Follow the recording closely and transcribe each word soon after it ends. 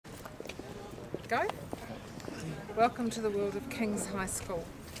go. Welcome to the world of King's High School.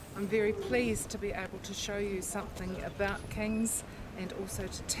 I'm very pleased to be able to show you something about King's and also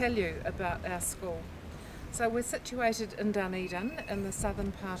to tell you about our school. So we're situated in Dunedin in the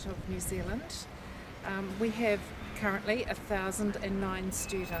southern part of New Zealand. We have currently 1,009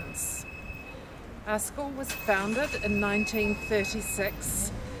 students. Our school was founded in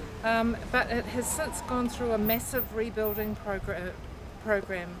 1936, but it has since gone through a massive rebuilding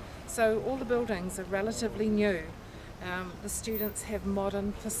program. So all the buildings are relatively new. The students have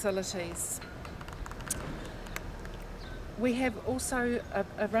modern facilities. We have also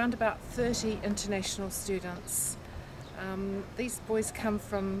around about 30 international students. These boys come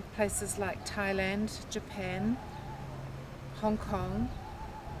from places like Thailand, Japan, Hong Kong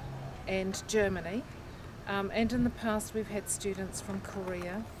and Germany. And in the past we've had students from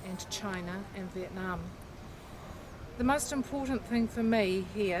Korea and China and Vietnam. The most important thing for me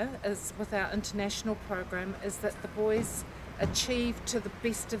here is with our international program is that the boys achieve to the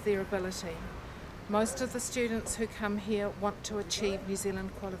best of their ability. Most of the students who come here want to achieve New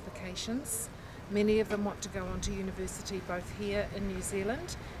Zealand qualifications. Many of them want to go on to university both here in New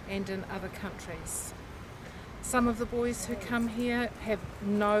Zealand and in other countries. Some of the boys who come here have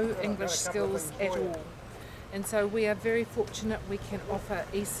no English skills at all, and so we are very fortunate we can offer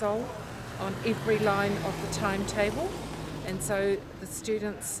ESOL on every line of the timetable, and so the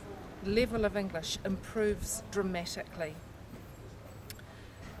students' level of English improves dramatically.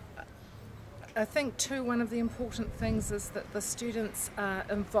 I think too one of the important things is that the students are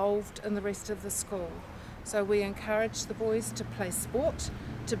involved in the rest of the school. So we encourage the boys to play sport,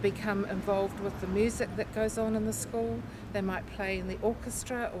 to become involved with the music that goes on in the school. They might play in the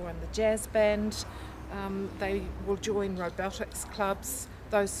orchestra or in the jazz band. They will join robotics clubs,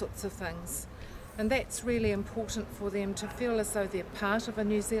 those sorts of things. And that's really important for them to feel as though they're part of a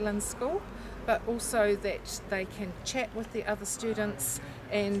New Zealand school, but also that they can chat with the other students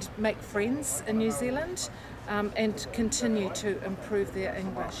and make friends in New Zealand and continue to improve their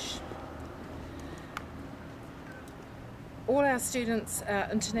English. All our students,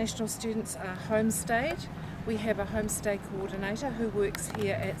 international students, are homestayed. We have a homestay coordinator who works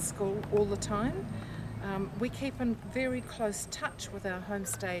here at school all the time. We keep in very close touch with our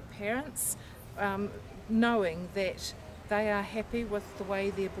homestay parents, knowing that they are happy with the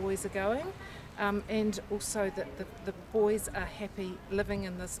way their boys are going, and also that the boys are happy living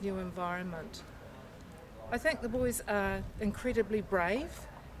in this new environment. I think the boys are incredibly brave.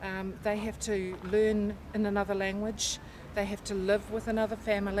 They have to learn in another language, they have to live with another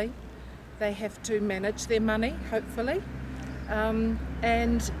family, they have to manage their money, hopefully,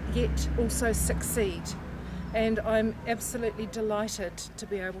 and yet also succeed. And I'm absolutely delighted to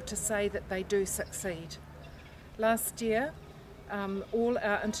be able to say that they do succeed. Last year, all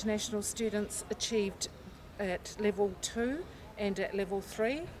our international students achieved at level 2 and at level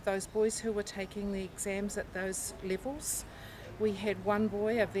 3, those boys who were taking the exams at those levels. We had one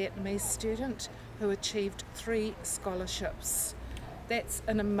boy, a Vietnamese student, who achieved 3 scholarships. That's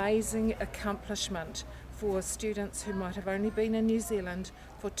an amazing accomplishment for students who might have only been in New Zealand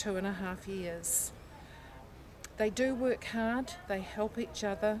for 2.5 years. They do work hard, they help each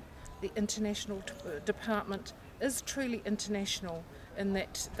other. The international department is truly international in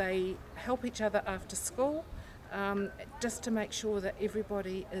that they help each other after school, just to make sure that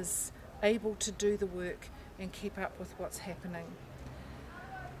everybody is able to do the work and keep up with what's happening.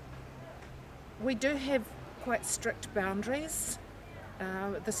 We do have quite strict boundaries.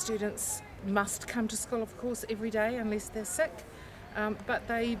 The students must come to school, of course, every day unless they're sick, but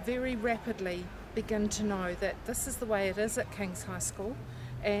they very rapidly begin to know that this is the way it is at King's High School,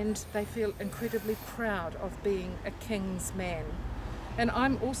 and they feel incredibly proud of being a King's man. And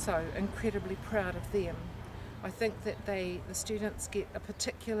I'm also incredibly proud of them. I think that the students get a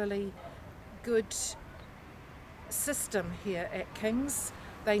particularly good system here at King's.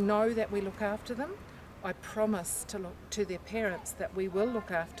 They know that we look after them. I promise to their parents that we will look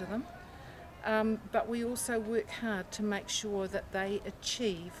after them. But we also work hard to make sure that they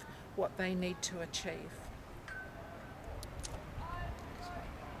achieve what they need to achieve.